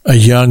a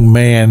young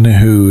man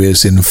who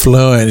is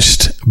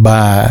influenced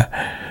by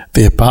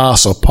the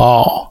Apostle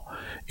Paul,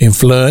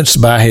 influenced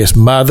by his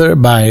mother,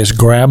 by his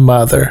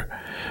grandmother,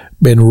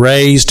 been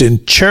raised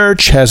in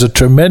church, has a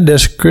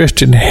tremendous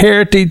Christian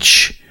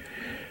heritage,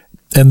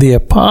 and the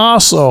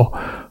Apostle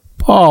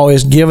Paul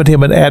is giving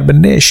him an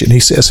admonition. He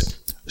says,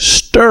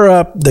 stir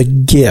up the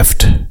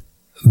gift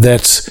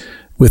that's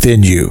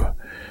within you,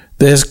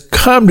 that has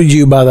come to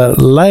you by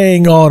the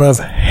laying on of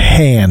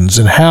hands,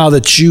 and how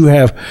that you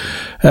have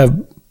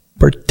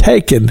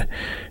partaken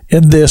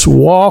in this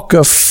walk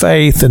of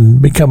faith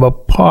and become a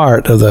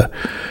part of the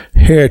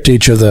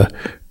heritage of the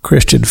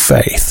Christian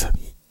faith.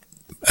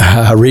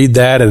 I read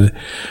that and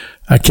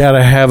I kind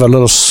of have a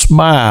little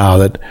smile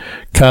that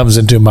comes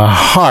into my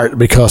heart,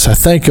 because I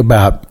think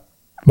about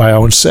my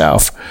own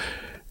self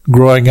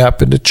growing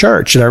up in the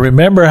church. And I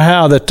remember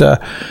how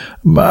that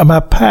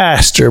my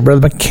pastor,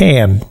 Brother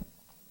McCann,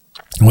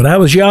 when I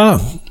was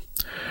young,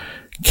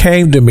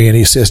 came to me and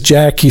he says,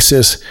 Jack, he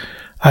says,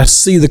 I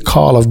see the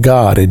call of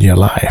God in your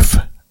life.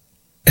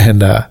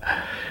 And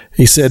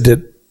he said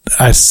that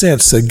I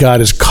sense that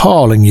God is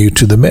calling you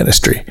to the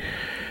ministry.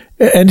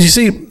 And you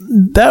see,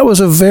 that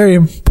was a very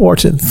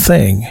important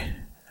thing,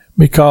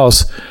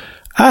 because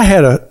I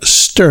had a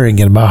stirring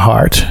in my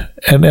heart,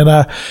 and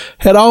I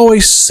had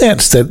always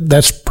sensed that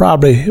that's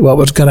probably what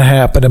was going to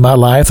happen in my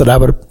life, that I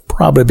would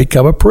probably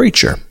become a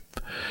preacher.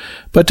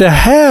 But to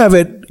have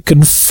it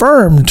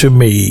confirmed to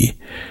me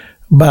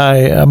by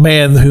a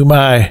man whom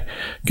I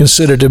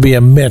consider to be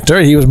a mentor,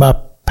 he was my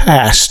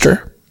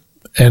pastor,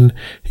 and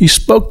he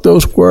spoke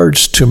those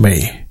words to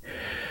me.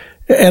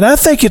 And I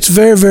think it's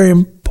very, very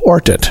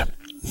important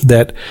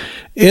that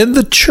in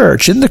the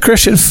church, in the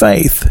Christian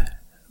faith,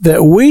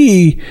 that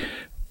we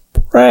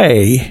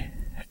pray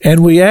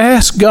and we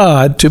ask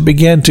God to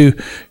begin to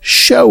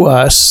show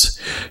us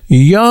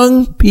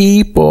young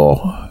people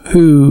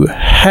who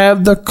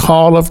have the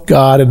call of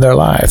God in their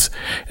lives.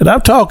 And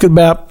I'm talking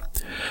about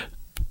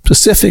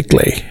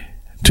specifically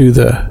to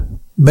the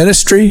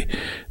ministry,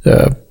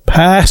 the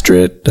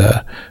pastorate,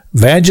 the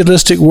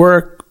evangelistic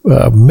work,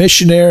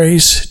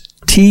 missionaries,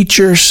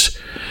 teachers,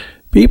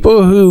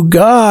 people who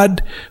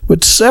God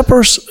would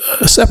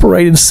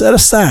separate and set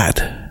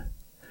aside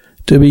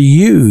to be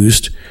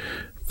used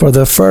for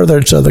the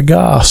furtherance of the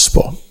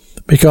gospel,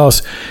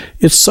 because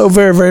it's so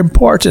very, very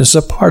important. It's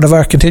a part of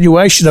our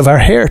continuation of our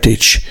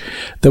heritage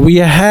that we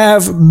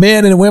have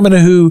men and women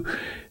who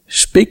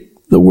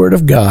speak the word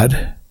of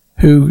God,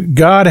 who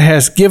God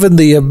has given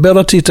the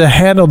ability to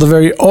handle the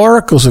very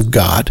oracles of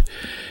God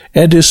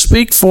and to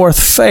speak forth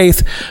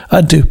faith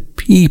unto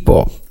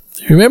people.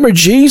 Remember,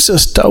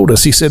 Jesus told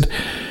us, he said,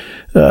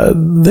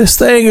 this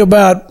thing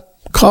about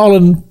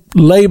calling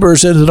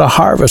laborers into the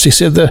harvest. He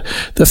said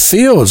the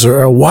fields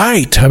are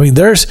white. I mean,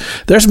 there's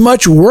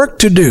much work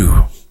to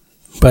do,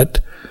 but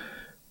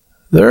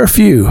there are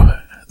few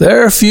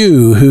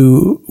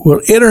who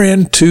will enter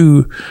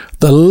into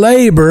the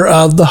labor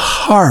of the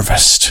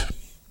harvest.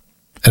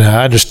 And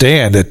I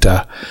understand that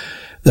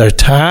there are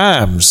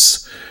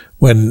times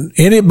when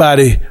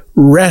anybody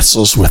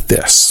wrestles with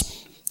this.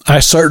 I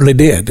certainly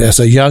did. As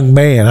a young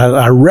man,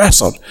 I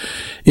wrestled.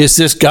 Is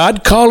this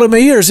God calling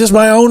me, or is this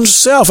my own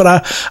self? And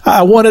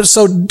I wanted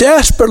so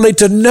desperately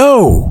to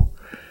know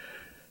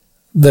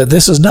that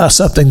this is not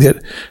something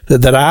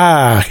that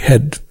I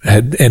had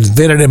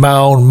invented in my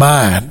own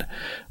mind,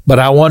 but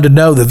I wanted to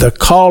know that the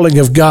calling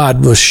of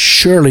God was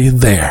surely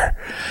there.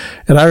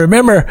 And I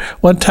remember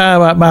one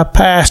time my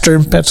pastor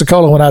in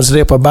Pensacola, when I was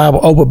at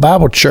Open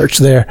Bible Church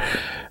there,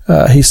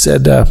 he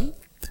said,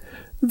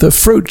 the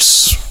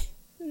fruits,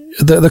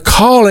 the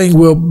calling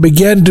will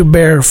begin to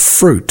bear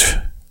fruit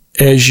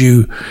as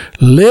you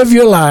live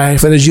your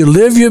life and as you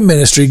live your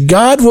ministry.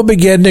 God will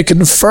begin to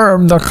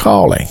confirm the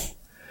calling.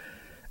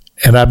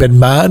 And I've been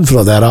mindful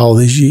of that all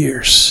these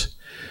years.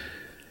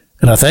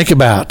 And I think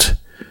about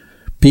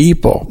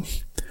people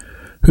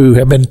who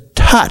have been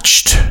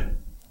touched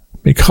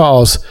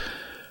because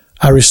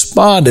I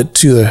responded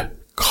to the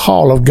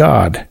call of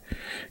God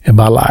in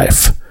my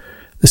life.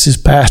 This is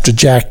Pastor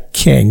Jack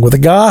King with the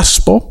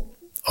gospel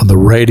on the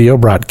radio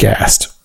broadcast.